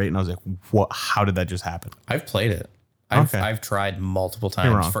 hours straight, and I was like, "What? How did that just happen?" I've played it. Okay. I've tried multiple You're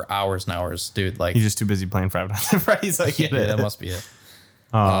times wrong. for hours and hours, dude. Like, You're just too busy playing Five Nights at Freddy's. I get yeah, it. that must be it.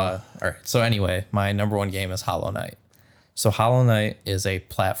 All right. So anyway, my number one game is Hollow Knight. So Hollow Knight is a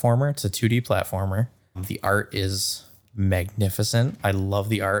platformer. It's a 2D platformer. The art is magnificent. I love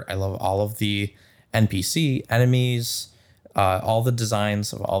the art. I love all of the NPC enemies. All the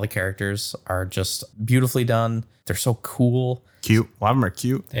designs of all the characters are just beautifully done. They're so cool. Cute. A lot of them are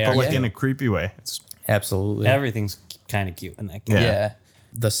cute, They but are like cute. in a creepy way. It's Absolutely. everything's kind of cute in that game. Yeah.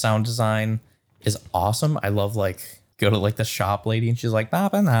 The sound design is awesome. I love go to like the shop lady and she's like,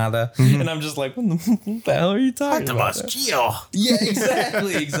 Papa Nada. And I'm just like, what the hell are you talking about? Yeah,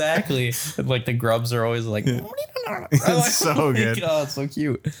 exactly. And like the grubs are always like, It's so good. God, it's so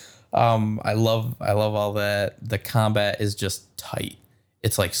cute. I love all that. The combat is just tight.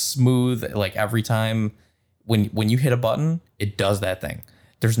 It's like smooth. Like every time when you hit a button, it does that thing.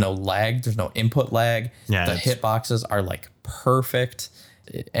 There's no lag. There's no input lag. Yeah, the hitboxes are like perfect,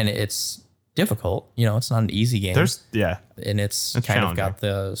 and it's difficult. You know, it's not an easy game. And it's kind of got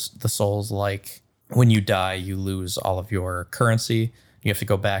the Souls like when you die, you lose all of your currency. You have to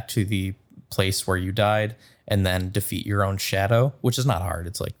go back to the place where you died and then defeat your own shadow, which is not hard.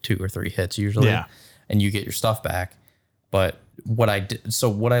 It's like 2 or 3 hits usually. Yeah. And you get your stuff back. But what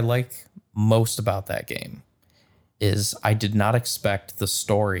I like most about that game is I did not expect the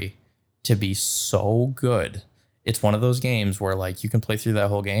story to be so good. It's one of those games where like you can play through that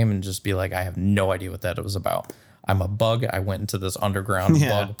whole game and just be like, I have no idea what that was about. I'm a bug. I went into this underground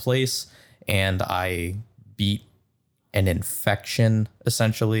bug place and I beat an infection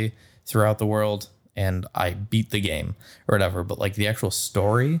essentially throughout the world, and I beat the game or whatever. But like the actual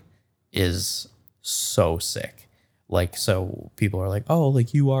story is so sick. Like, so people are like, oh,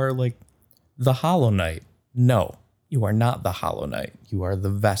 like you are like the Hollow Knight. No, you are not the Hollow Knight. You are the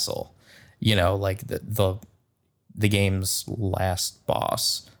vessel. You know, like the game's last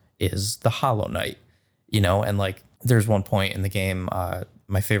boss is the Hollow Knight, you know, and like there's one point in the game,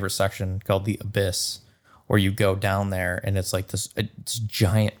 my favorite section called the Abyss, where you go down there and it's like this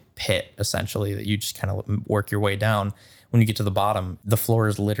giant pit essentially that you just kind of work your way down. When you get to the bottom, the floor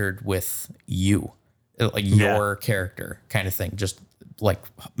is littered with you, like your character kind of thing, just like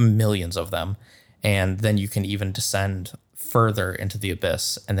millions of them. And then you can even descend further into the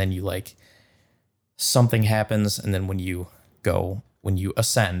abyss, and then you like something happens, and then when you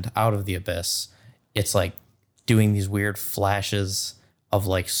ascend out of the abyss, it's like doing these weird flashes of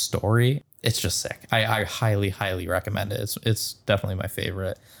like story. It's just sick. I highly recommend it. It's definitely my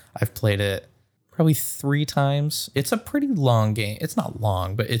favorite. I've played it probably 3 times. It's a pretty long game. It's not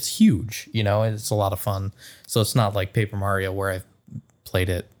long, but it's huge, you know, it's a lot of fun. So it's not like Paper Mario where I've played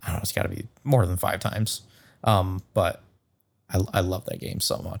it, I don't know, it's got to be more than 5 times. But I love that game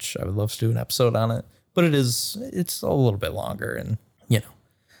so much. I would love to do an episode on it, but it's a little bit longer, and you know,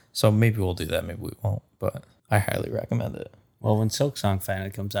 so maybe we'll do that, maybe we won't, but I highly recommend it. Well, when Silk Song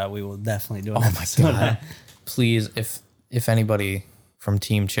finally comes out, we will definitely do an episode. Oh my God. Please, if anybody from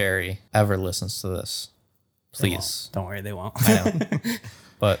Team Cherry ever listens to this, please. Don't worry, they won't. I know.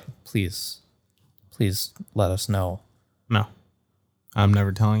 But please let us know. No, I'm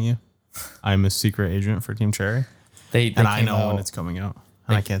never telling you. I'm a secret agent for Team Cherry. And I know when it's coming out,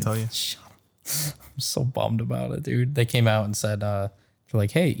 and I can't tell you. Shut up. I'm so bummed about it, dude. They came out and said, they're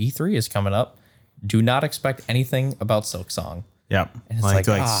like, hey, E3 is coming up. Do not expect anything about Silk Song. Yep. And it's like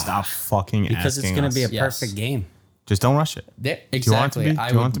stop fucking because asking it's going to be a us. perfect game. Just don't rush it. Exactly. Do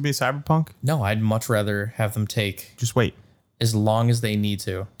you want it to be Cyberpunk? No, I'd much rather have them take Just wait. as long as they need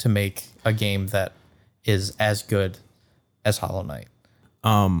to make a game that is as good as Hollow Knight.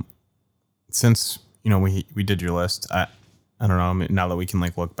 Since we did your list, I don't know, now that we can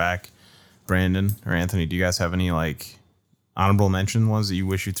like look back, Brandon or Anthony, do you guys have any like honorable mention ones that you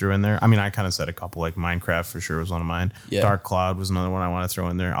wish you threw in there? I mean, I kind of said a couple, like Minecraft for sure was one of mine. Yeah. Dark Cloud was another one I want to throw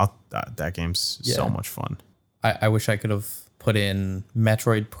in there. That game's so much fun. I wish I could have put in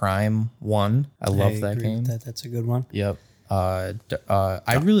Metroid Prime 1. I love that game. That's a good one. Yep. I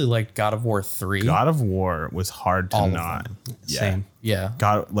really liked God of War 3. God of War was hard to All of not. them. Yeah. Same. Yeah.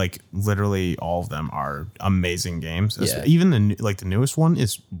 God, like literally all of them are amazing games. Yeah. Even the newest one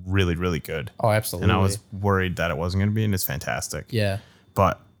is really, really good. Oh, absolutely. And I was worried that it wasn't going to be, and it's fantastic. Yeah.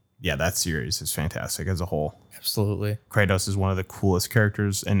 But yeah, that series is fantastic as a whole. Absolutely. Kratos is one of the coolest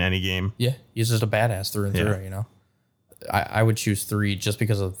characters in any game. Yeah. He's just a badass through and through, you know? I would choose 3 just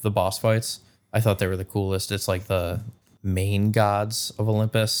because of the boss fights. I thought they were the coolest. It's like the main gods of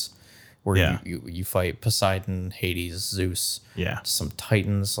Olympus, where you fight Poseidon, Hades, Zeus, some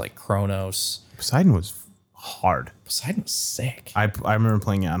titans like Kronos. Poseidon was hard. Poseidon was sick. I remember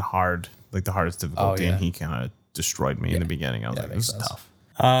playing it on hard, like the hardest difficulty, and he kind of destroyed me in the beginning. I was like, this is tough.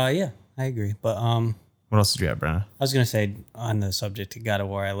 Yeah, I agree. But what else did you have, Brandon? I was gonna say on the subject of God of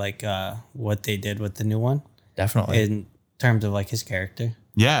War, I like what they did with the new one. Definitely. In terms of like his character.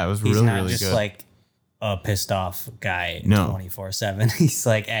 Yeah, it was He's really, not really just good. like a pissed off guy No. 24/7. He's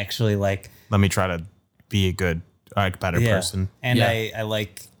like actually like, let me try to be a good, better person. And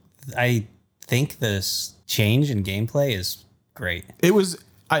I think this change in gameplay is great. It was,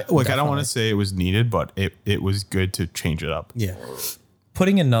 I don't want to say it was needed, but it was good to change it up. Yeah.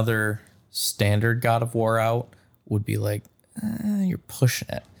 Putting another standard God of War out would be like, you're pushing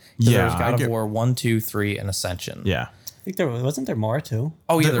it. Yeah, There's God of War 1, 2, 3, and Ascension. Yeah. I think there wasn't there more too.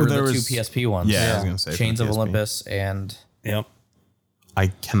 Oh yeah, there were there the was- 2 PSP ones. Yeah, I was gonna say Chains for of PSP. Olympus and Yep. I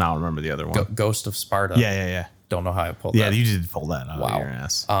cannot remember the other one. Ghost of Sparta. Yeah. Don't know how I pulled Yeah, that. you did pull that out Wow. of your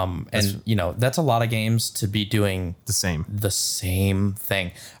ass. And you know, that's a lot of games to be doing The same. the same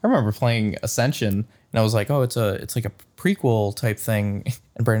thing. I remember playing Ascension and I was like, oh, it's like a prequel type thing.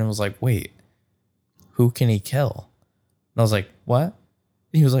 And Brandon was like, wait, who can he kill? And I was like, what?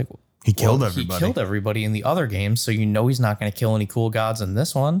 And he was like, He killed everybody. He killed everybody in the other games, so you know he's not going to kill any cool gods in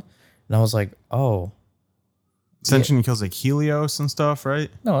this one. And I was like, oh. Ascension kills like Helios and stuff, right?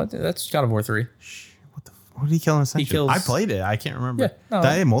 No, that's God of War 3. What did he kill in Ascension? kills- I played it. I can't remember. Yeah, no.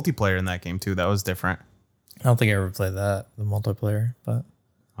 That had multiplayer in that game too. That was different. I don't think I ever played that, the multiplayer, but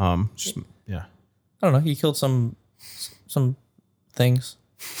Yeah. I don't know. He killed some things.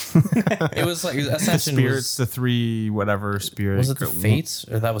 It was like The Ascension spirits, the 3 whatever spirit. was it the Fates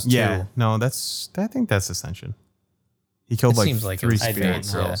or that was 2? Yeah. No, I think that's Ascension. He killed It like seems like it 3 was spirit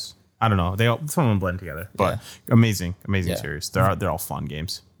fate, girls. I don't know. Some of them blend together, but amazing Yeah. series. They're all fun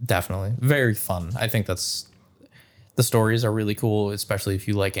games. Definitely. Very fun. I think the stories are really cool, especially if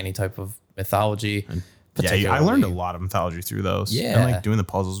you like any type of mythology. Yeah, I learned a lot of mythology through those. Yeah. And like doing the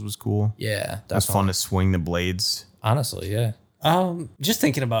puzzles was cool. Yeah, It was fun definitely. to swing the blades. Honestly, yeah. Just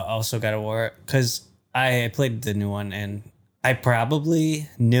thinking about also God of War, because I played the new one and I probably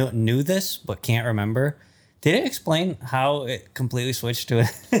knew this but can't remember. Did it explain how it completely switched to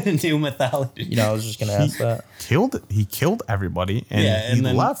a new mythology? You know, I was just gonna ask that. He killed everybody and Yeah, he and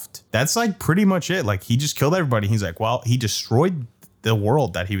then- left. That's like pretty much it. Like he just killed everybody. He's like, well, he destroyed the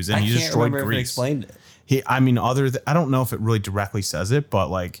world that he was in. I He can't destroyed remember if it Greece. explained it. I don't know if it really directly says it,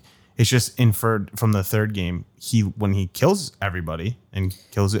 but like it's just inferred from the third game. When he kills everybody and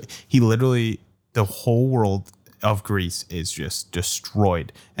kills it, he literally, the whole world of Greece is just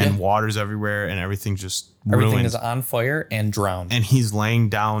destroyed and water's everywhere and everything just Everything ruined. is on fire and drowned. And he's laying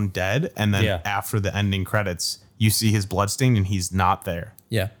down dead. And then Yeah. after the ending credits, you see his bloodstain and he's not there.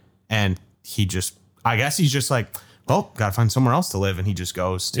 Yeah. And I guess he's just like, well, gotta find somewhere else to live. And he just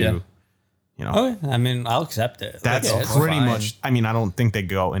goes to, Yeah. you know, Oh, I mean, I'll accept it. that's it's pretty fine. much, I mean, I don't think they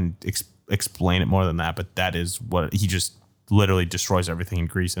go and explain it more than that, but that is what he just literally destroys everything in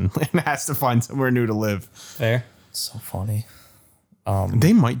Greece and has to find somewhere new to live. Fair. So funny.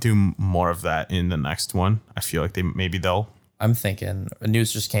 They might do more of that in the next one. I feel like they'll. I'm thinking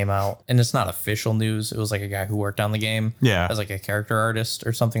news just came out, and it's not official news. It was like a guy who worked on the game, Yeah. as like a character artist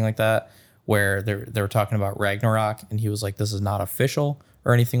or something like that, where they were talking about Ragnarok, and he was like, "This is not official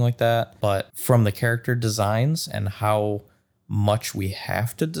or anything like that, but from the character designs and how much we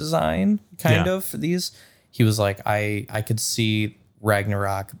have to design, kind Yeah. of for these." He was like, "I could see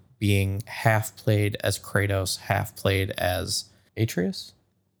Ragnarok being half played as Kratos, half played as Atreus."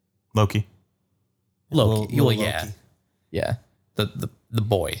 Loki. Loki. Little Well, yeah. Loki. Yeah. The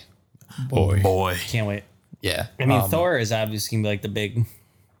boy. Boy. Can't wait. Yeah. I mean, Thor is obviously gonna be like the big.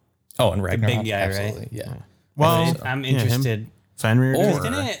 Oh, and Ragnarok. big guy, right? absolutely. Yeah. Well, I'm yeah, him. interested. Fenrir. Or-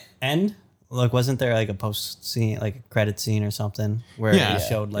 Didn't it end? Like, wasn't there like a post scene, like a credit scene or something where Yeah. it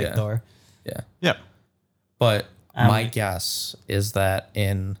showed like Yeah. Thor? Yeah. Yep. But my guess is that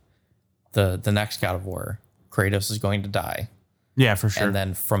in the next God of War, Kratos is going to die. Yeah, for sure. And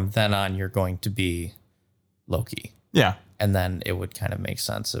then from then on, you're going to be Loki. yeah. And then it would kind of make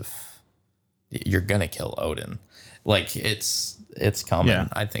sense if you're going to kill Odin. Like, it's coming. Yeah.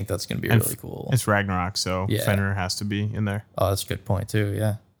 I think that's going to be And really cool. It's Ragnarok, so Yeah. Fenrir has to be in there. Oh, that's a good point, too.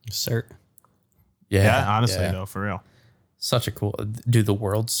 Yeah. Cert. Yeah, honestly, yeah. though, for real. Such a cool. Do the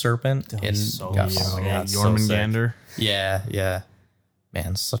world serpent in so God, cool. oh my Yeah, God, so sick. Jormungandr. Yeah, yeah.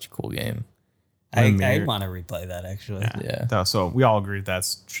 Man, such a cool game. I Amir- want to replay that actually. Yeah. So we all agree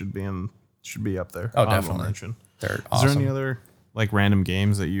should be up there. Oh, Honorable definitely. mention. They're Is awesome. there any other like random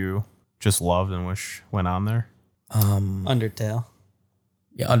games that you just loved and wish went on there? Undertale.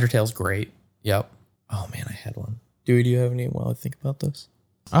 Yeah, Undertale's great. Yep. Oh man, I had one. Dewey, do you have any while I think about this?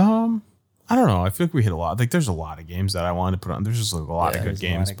 I don't know. I feel like we hit a lot. Like there's a lot of games that I wanted to put on. There's just like a lot of Yeah, good There's a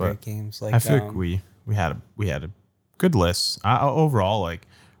lot games, of but great games. Like, I feel like we had a good list. Overall, like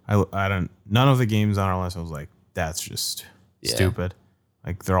I don't, none of the games on our list I was like, that's just Yeah. stupid.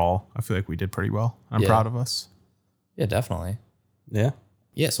 Like I feel like we did pretty well. I'm Yeah. proud of us. Yeah, definitely. yeah.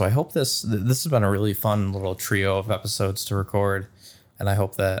 Yeah, so I hope this has been a really fun little trio of episodes to record, and I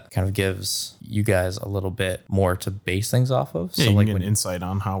hope that kind of gives you guys a little bit more to base things off of. Yeah, So you like can get when an insight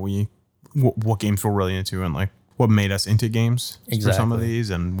on how what games we're really into and like what made us into games for some of Exactly. these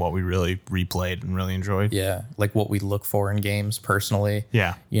and what we really replayed and really enjoyed. yeah, like what we look for in games personally.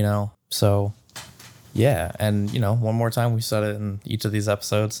 Yeah. You know, so yeah, and you know, one more time, we said it in each of these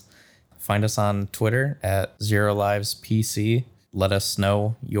episodes. Find us on Twitter at ZeroLivesPC. Let us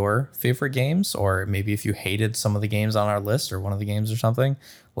know your favorite games, or maybe if you hated some of the games on our list or one of the games or something,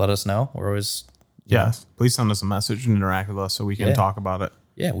 let us know. We're always Yeah. Please send us a message and interact with us so we can Yeah. talk about it.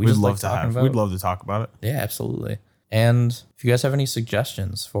 yeah, We'd just love like to talking have. about We'd love to talk about it. Yeah, absolutely. And if you guys have any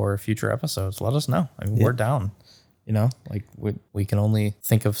suggestions for future episodes, let us know. I mean, we're down. You know, like we can only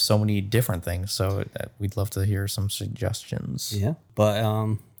think of so many different things, so we'd love to hear some suggestions. Yeah. But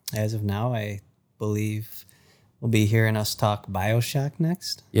as of now, I believe we'll be hearing us talk BioShock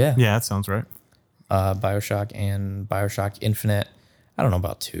next. Yeah, Yeah, that sounds right. BioShock and BioShock Infinite. I don't know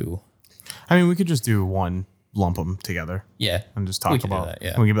about 2. I mean, we could just do one, lump them together Yeah, and just We talk could do about that,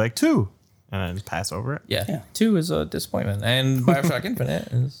 yeah. We could be like 2 and then just pass over it. yeah. 2 is a disappointment, and BioShock Infinite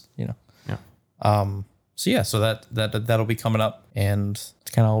is, you know. Yeah. So yeah, so that'll be coming up, and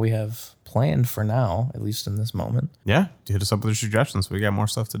it's kind of all we have planned for now, at least in this moment. Yeah. Hit us up with your suggestions. We got more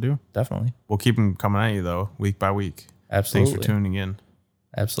stuff to do. Definitely. We'll keep them coming at you though, week by week. Absolutely. Thanks for tuning in.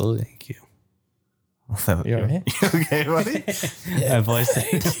 Absolutely. Thank you. You all right? Okay, buddy?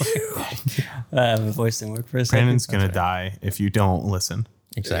 My voice didn't work for a second. Brandon's going to die if you don't listen.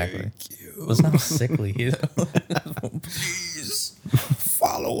 Exactly. Let's not sickly. Please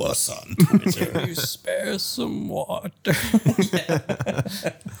follow us on Twitter. Can you spare some water?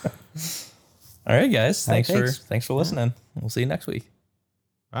 All right, guys. All right, Thanks for listening. We'll see you next week.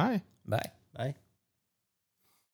 Bye. Bye. Bye.